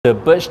The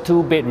Birch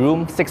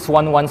 2-bedroom,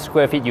 611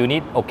 square feet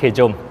unit. Okay,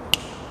 jom.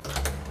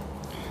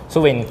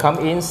 So when you come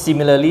in,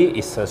 similarly,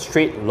 it's a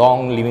straight,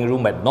 long living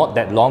room, but not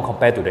that long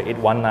compared to the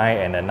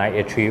 819 and the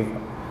 983,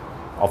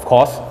 of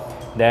course.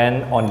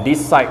 Then on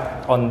this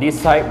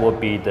side will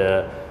be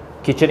the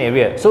kitchen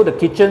area. So the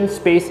kitchen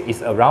space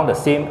is around the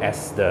same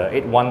as the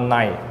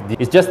 819.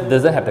 It just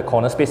doesn't have the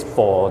corner space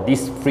for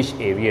this fridge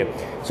area.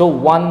 So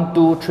 1,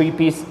 2, 3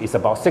 piece is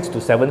about 6 to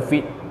 7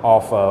 feet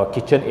of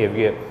kitchen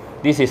area.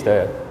 This is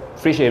the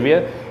fridge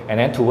area, and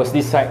then towards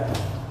this side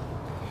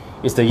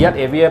is the yard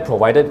area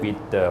provided with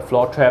the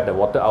floor trap, the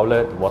water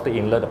outlet, water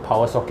inlet, the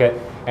power socket,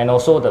 and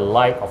also the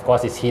light, of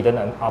course, is hidden,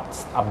 and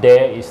up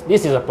there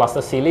this is a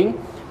plaster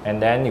ceiling.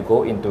 And then you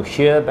go into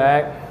here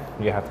back,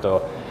 you have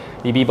the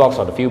DB box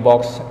or the fuel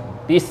box.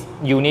 This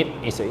unit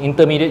is an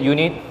intermediate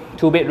unit,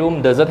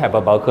 2-bedroom, doesn't have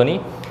a balcony,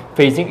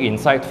 facing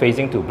inside,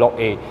 facing to block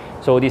A.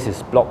 So this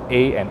is block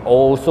A, and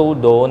also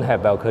don't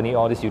have balcony.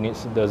 All these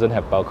units doesn't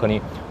have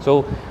balcony.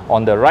 So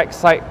on the right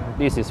side,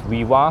 this is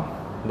Viva,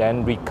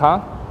 then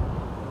Rika,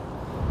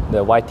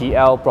 the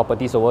YTL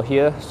properties over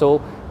here.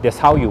 So that's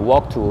how you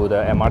walk to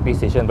the MRT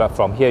station, but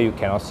from here you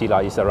cannot see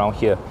it's around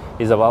here.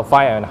 It's about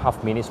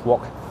 5.5 minutes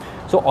walk.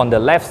 So on the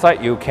left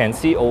side, you can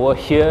see over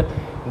here,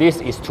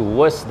 this is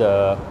towards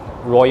the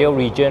Royal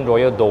Region,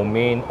 Royal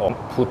Domain or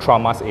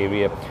Putra Mas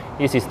area.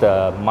 This is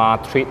the Ma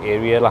Trade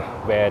area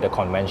where the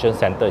convention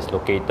center is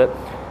located.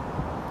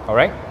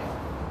 Alright.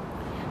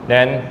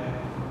 Then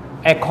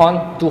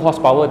aircon 2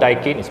 horsepower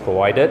Daikin is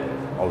provided,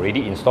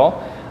 already installed.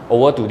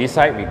 Over to this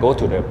side, we go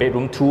to the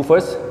bedroom 2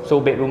 first. So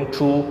bedroom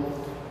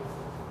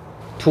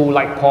 2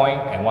 light point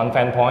and 1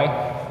 fan point,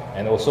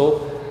 and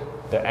also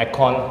the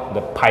aircon,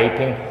 the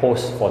piping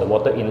hose for the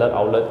water inlet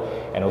outlet,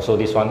 and also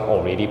this one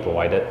already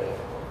provided.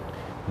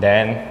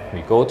 Then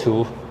we go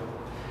to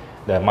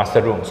the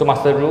master room. So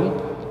master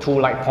room, 2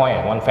 light point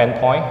and 1 fan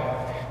point,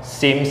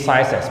 same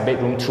size as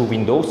bedroom 2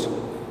 windows.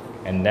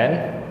 And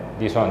then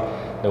this one,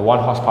 the 1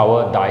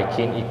 horsepower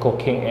Daikin Eco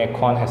King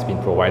aircon has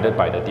been provided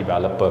by the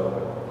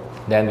developer.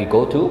 Then we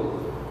go to,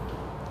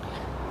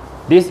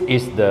 this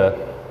is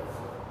the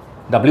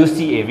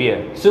WC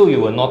area. So you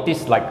will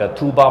notice like a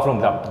 2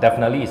 bathroom.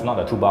 Definitely it's not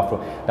a 2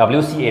 bathroom.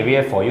 WC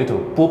area for you to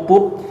poop,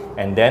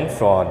 and then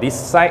for this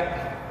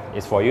side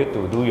is for you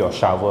to do your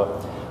shower.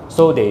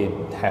 So they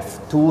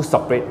have 2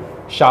 separate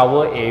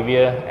shower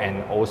area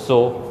and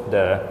also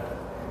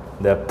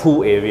the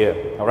pool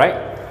area. All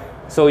right.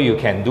 So you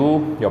can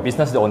do your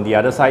business on the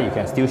other side. You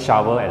can still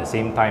shower at the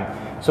same time.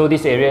 So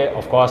this area,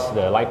 of course,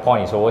 the light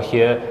point is over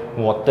here.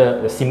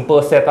 Water, the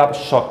simple setup,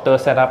 shorter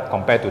setup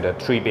compared to the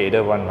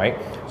 3-bedder one, right?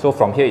 So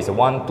from here is a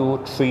 1,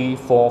 2, 3,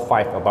 4,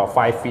 5, about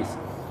 5 feet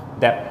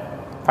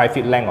depth, 5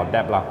 feet length or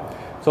depth lah.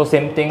 So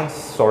same thing,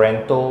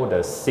 Sorrento,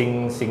 the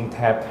sink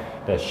tap,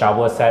 the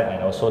shower set,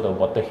 and also the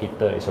water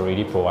heater is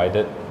already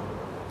provided.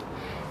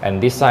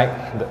 And this side,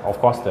 of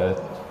course,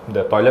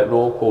 the toilet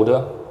roll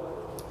holder,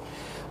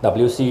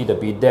 WC, the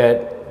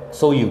bidet.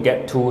 So you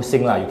get 2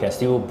 sinks lah. You can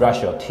still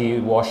brush your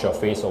teeth, wash your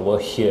face over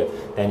here.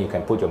 Then you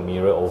can put your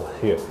mirror over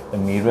here. The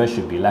mirror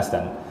should be less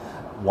than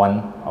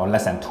 1 or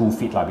less than 2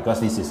 feet lah, because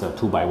this is a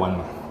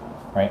 2x1,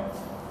 right?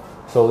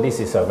 So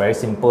this is a very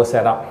simple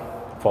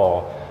setup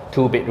for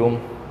 2-bedroom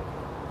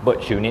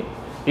Birch unit.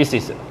 This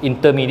is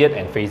intermediate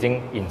and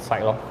facing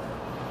inside lor.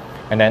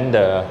 And then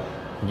the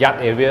yard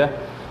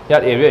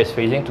area is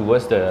facing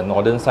towards the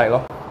northern side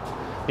lor.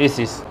 This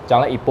is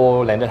Jalan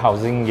Ipoh landed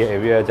housing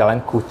area,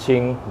 Jalan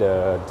Kuching.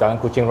 The Jalan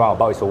Kuching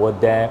roundabout is over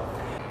there.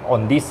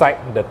 On this side,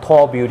 the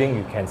tall building,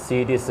 you can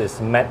see this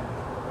is met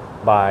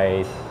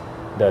by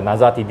the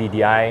Nazar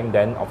TDDI.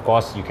 Then of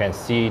course you can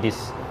see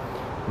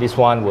this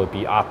one will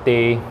be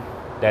Arte.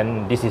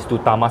 Then this is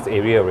Tutamas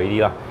area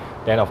already lah.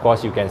 Then of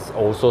course you can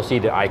also see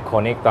the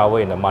iconic tower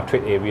in the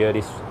Madrid area.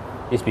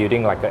 This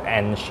building like an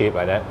N shape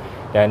like that.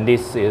 Then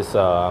this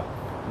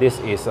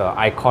is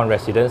Icon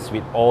residence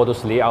with all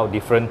those layout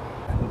different.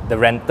 The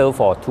rental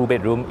for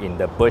 2-bedroom in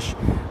the Birch,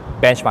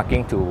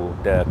 benchmarking to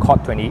the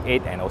Court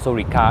 28 and also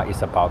Rika,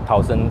 is about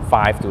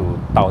 1,005 to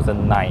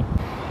 1,009.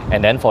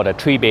 And then for the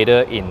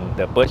 3-bedder in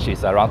the Birch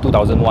is around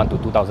 2001 to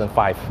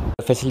 2005.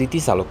 The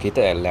facilities are located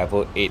at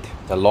level 8.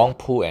 The long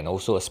pool and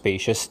also a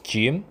spacious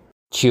gym,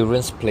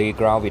 children's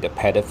playground with a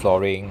padded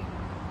flooring.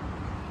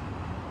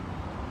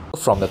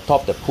 From the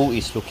top, the pool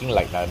is looking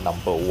like the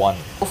number 1.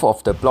 Both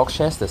of the block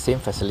shares the same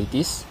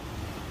facilities.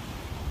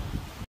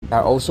 There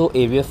are also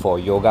areas for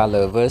yoga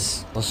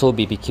lovers, also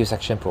BBQ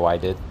section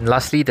provided. And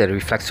lastly, the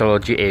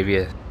reflexology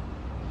area.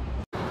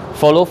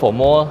 Follow for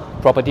more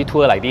property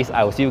tour like this.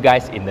 I will see you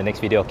guys in the next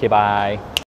video. Okay, bye.